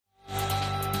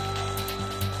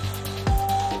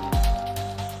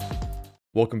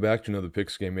Welcome back to another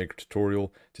Game Maker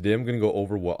tutorial. Today I'm going to go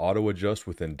over what auto adjust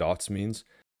within dots means.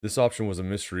 This option was a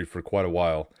mystery for quite a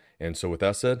while, and so with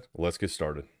that said, let's get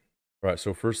started. Alright,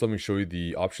 so first let me show you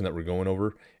the option that we're going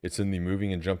over. It's in the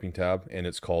moving and jumping tab, and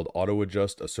it's called auto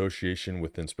adjust association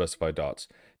within specified dots.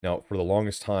 Now, for the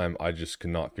longest time, I just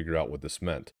could not figure out what this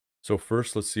meant. So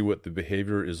first, let's see what the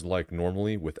behavior is like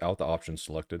normally without the option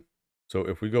selected. So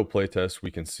if we go playtest,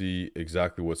 we can see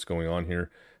exactly what's going on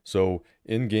here. So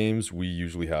in games, we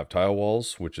usually have tile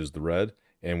walls, which is the red,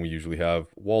 and we usually have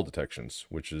wall detections,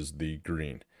 which is the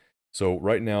green. So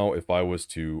right now, if I was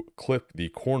to clip the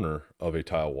corner of a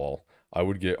tile wall, I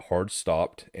would get hard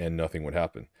stopped and nothing would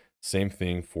happen. Same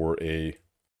thing for a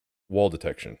wall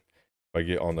detection. If I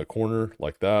get on the corner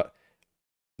like that,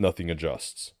 nothing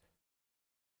adjusts.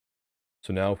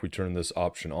 So now if we turn this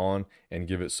option on and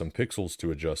give it some pixels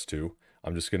to adjust to,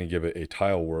 I'm just going to give it a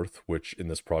tile worth, which in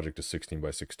this project is 16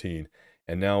 by 16.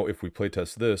 And now if we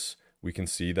playtest this, we can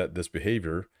see that this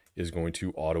behavior is going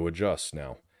to auto adjust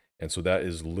now. And so that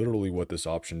is literally what this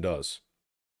option does.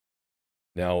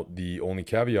 Now, the only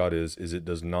caveat is it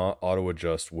does not auto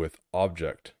adjust with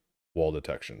object wall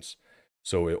detections.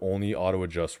 So it only auto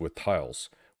adjusts with tiles,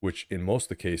 which in most of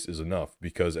the case is enough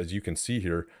because as you can see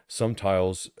here, some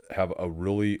tiles have a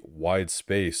really wide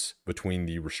space between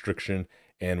the restriction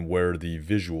and where the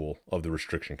visual of the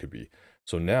restriction could be.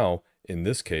 So now, in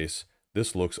this case,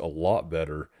 this looks a lot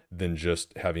better than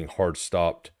just having hard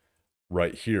stopped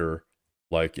right here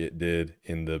like it did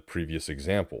in the previous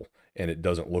example, and it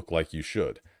doesn't look like you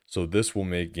should. So this will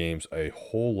make games a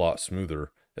whole lot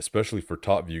smoother, especially for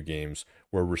top view games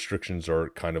where restrictions are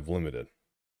kind of limited.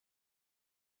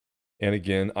 And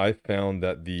again, I found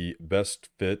that the best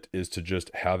fit is to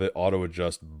just have it auto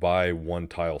adjust by one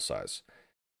tile size.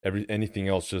 Anything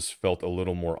else just felt a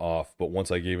little more off, but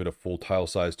once I gave it a full tile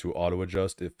size to auto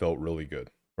adjust, it felt really good.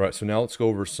 All right, so now let's go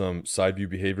over some side view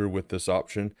behavior with this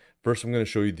option. First, I'm going to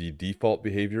show you the default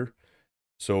behavior.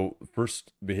 So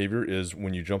first behavior is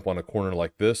when you jump on a corner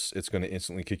like this, it's going to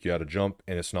instantly kick you out of jump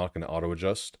and it's not going to auto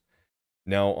adjust.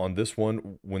 Now on this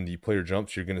one, when the player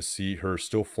jumps, you're going to see her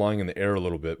still flying in the air a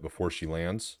little bit before she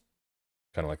lands,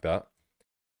 kind of like that.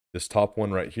 This top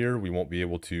one right here, we won't be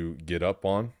able to get up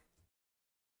on.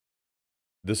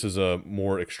 This is a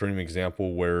more extreme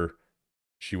example where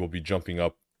she will be jumping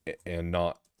up and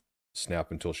not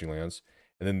snap until she lands.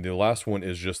 And then the last one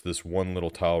is just this one little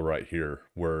tile right here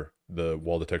where the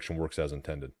wall detection works as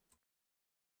intended.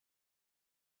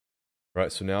 All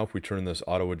right, so now if we turn this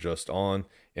auto adjust on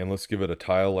and let's give it a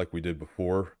tile like we did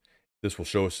before, this will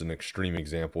show us an extreme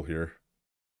example here.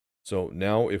 So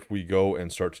now if we go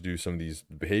and start to do some of these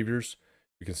behaviors,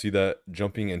 we can see that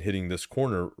jumping and hitting this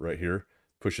corner right here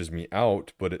pushes me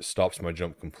out, but it stops my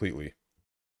jump completely.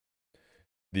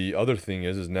 The other thing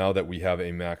is now that we have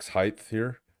a max height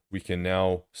here, we can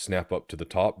now snap up to the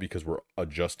top because we're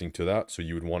adjusting to that. So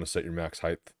you would want to set your max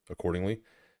height accordingly.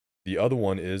 The other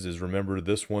one is remember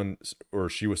this one, or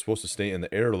she was supposed to stay in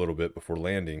the air a little bit before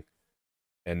landing,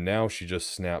 and now she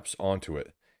just snaps onto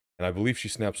it. And I believe she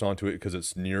snaps onto it because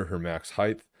it's near her max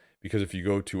height, because if you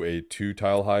go to a 2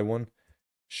 tile high one,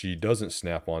 she doesn't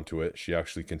snap onto it. She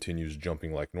actually continues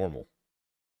jumping like normal.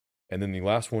 And then the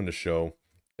last one to show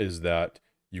is that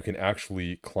you can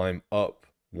actually climb up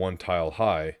 1 tile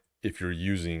high if you're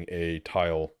using a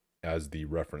tile as the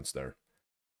reference there.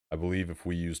 I believe if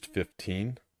we used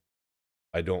 15,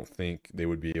 I don't think they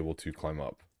would be able to climb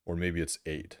up. Or maybe it's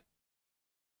 8.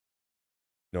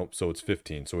 Nope, so it's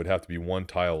 15. So it'd have to be 1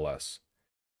 tile less.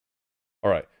 All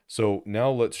right, so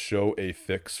now let's show a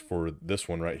fix for this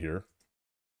one right here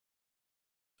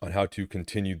on how to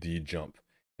continue the jump.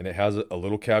 And it has a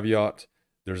little caveat.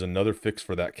 There's another fix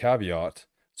for that caveat.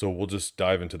 So we'll just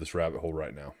dive into this rabbit hole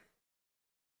right now.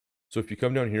 So if you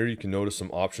come down here, you can notice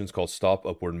some options called stop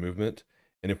upward movement.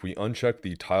 And if we uncheck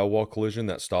the tile wall collision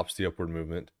that stops the upward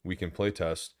movement, we can play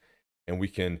test and we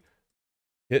can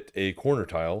hit a corner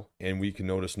tile and we can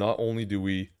notice not only do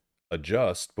we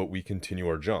adjust, but we continue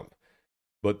our jump.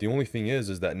 But the only thing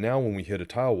is that now when we hit a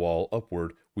tile wall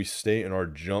upward, we stay in our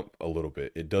jump a little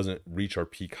bit. It doesn't reach our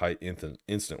peak height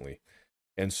instantly.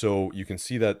 And so you can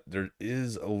see that it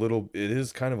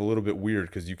is kind of a little bit weird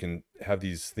because you can have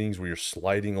these things where you're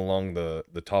sliding along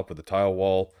the top of the tile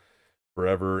wall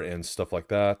forever and stuff like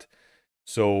that.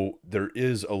 So there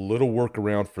is a little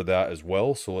workaround for that as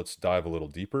well. So let's dive a little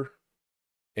deeper.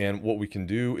 And what we can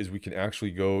do is we can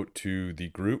actually go to the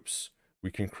groups.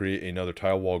 We can create another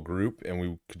tile wall group and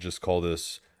we could just call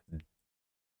this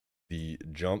the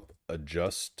jump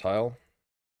adjust tile.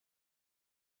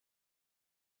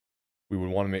 We would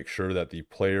want to make sure that the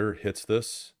player hits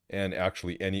this and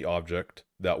actually any object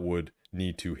that would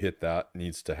need to hit that,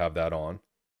 needs to have that on.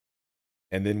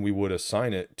 And then we would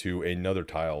assign it to another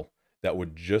tile that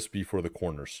would just be for the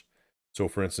corners. So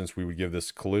for instance, we would give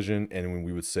this collision, and when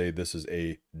we would say this is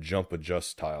a jump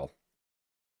adjust tile.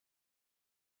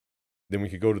 Then we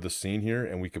could go to the scene here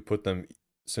and we could put them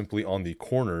simply on the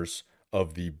corners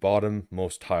of the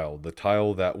bottommost tile, the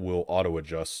tile that will auto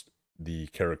adjust the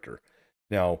character.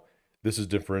 Now, this is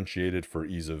differentiated for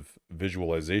ease of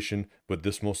visualization, but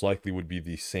this most likely would be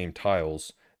the same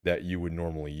tiles that you would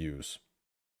normally use.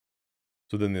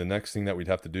 So then the next thing that we'd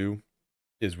have to do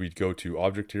is we'd go to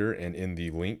object here, and in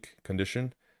the link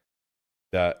condition,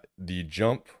 that the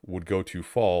jump would go to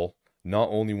fall not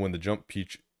only when the jump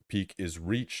peak is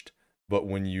reached, but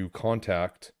when you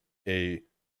contact a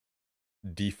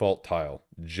default tile,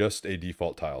 just a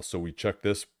default tile. So we check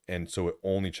this, and so it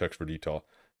only checks for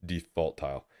default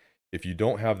tile. If you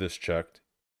don't have this checked,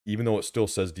 even though it still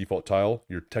says default tile,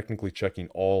 you're technically checking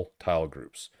all tile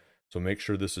groups. So make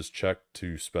sure this is checked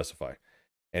to specify.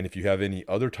 And if you have any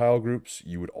other tile groups,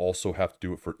 you would also have to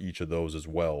do it for each of those as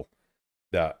well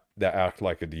that act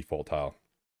like a default tile.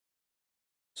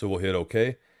 So we'll hit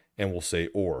OK, and we'll say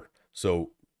or.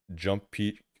 So jump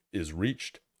peak is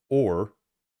reached, or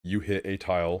you hit a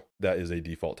tile that is a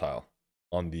default tile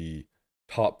on the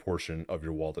top portion of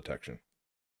your wall detection.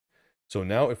 So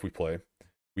now if we play,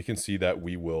 we can see that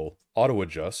we will auto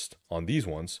adjust on these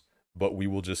ones, but we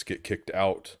will just get kicked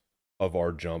out of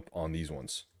our jump on these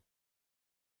ones.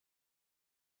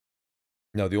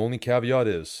 Now, the only caveat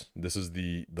is, this is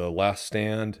the last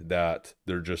stand that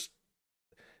there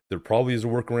probably is a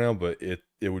workaround, but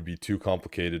it would be too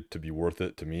complicated to be worth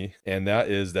it to me. And that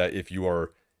is that if you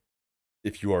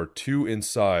are too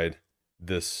inside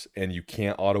this and you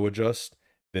can't auto adjust,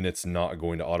 then it's not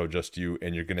going to auto adjust you,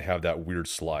 and you're going to have that weird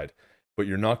slide. But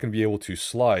you're not going to be able to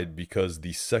slide, because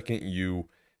the second you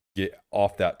get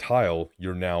off that tile,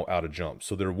 you're now out of jump.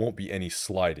 So there won't be any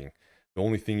sliding. The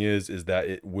only thing is that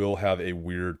it will have a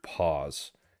weird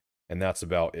pause, and that's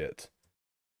about it.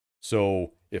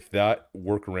 So if that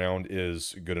workaround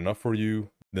is good enough for you,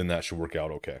 then that should work out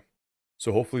okay.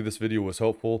 So hopefully this video was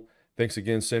helpful. Thanks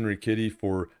again, Senri Kitty,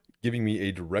 for giving me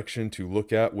a direction to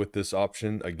look at with this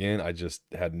option. Again, I just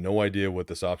had no idea what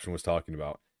this option was talking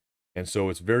about. And so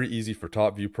it's very easy for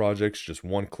top view projects. Just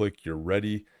one click, you're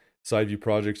ready. Side view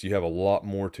projects, you have a lot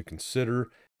more to consider.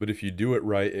 But if you do it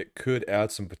right, it could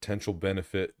add some potential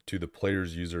benefit to the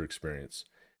player's user experience.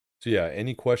 So yeah,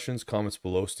 any questions, comments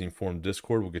below, Steam Forum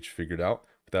Discord will get you figured out.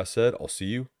 With that said, I'll see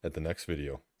you at the next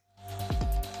video.